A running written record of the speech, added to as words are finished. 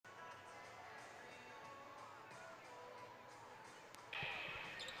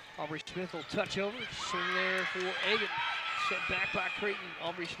Aubrey Smith will touch over, swing there for Egan. Set back by Creighton.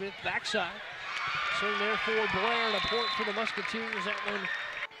 Aubrey Smith backside. Swing there for Blair, and a point for the Musketeers. That one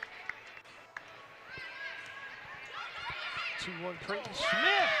 2-1 Creighton.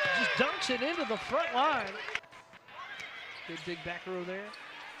 Smith just dunks it into the front line. Good big back row there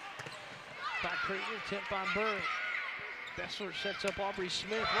by Creighton, attempt by Bird. Bessler sets up Aubrey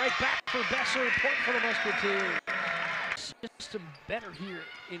Smith. Right back for Bessler, point for the Musketeers. System better here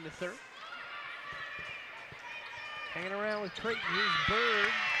in the third. Hanging around with Creighton, here's Bird.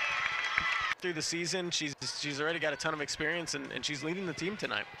 Through the season, she's already got a ton of experience, and she's leading the team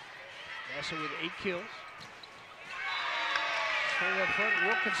tonight. Bessler with 8 kills. Swing up front,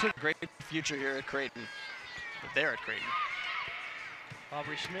 Wilkinson. Great future here at Creighton. But they're at Creighton.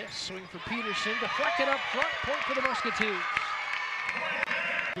 Aubrey Smith, swing for Peterson, deflected up front, point for the Musketeers.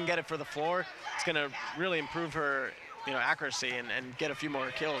 Can get it for the floor. It's going to really improve her, accuracy and get a few more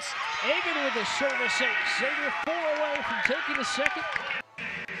kills. Egan with a service ace. Xavier 4 away from taking the second.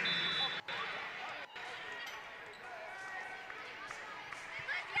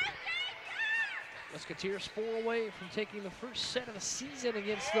 Musketeers 4 away from taking the first set of the season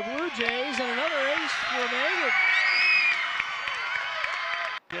against the Blue Jays, and another ace from Egan.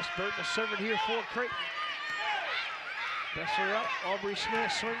 Just Burton will serve it here for Creighton. Bessler up, Aubrey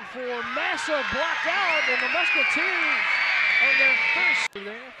Smith swing for Massa, blocked out, and the Musketeers on their first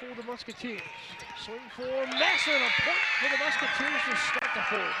there for the Musketeers. Swing for Massa, and a point for the Musketeers to start the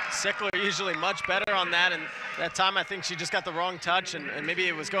fourth. Sickler usually much better on that, and that time I think she just got the wrong touch, and maybe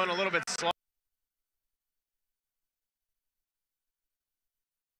it was going a little bit slow.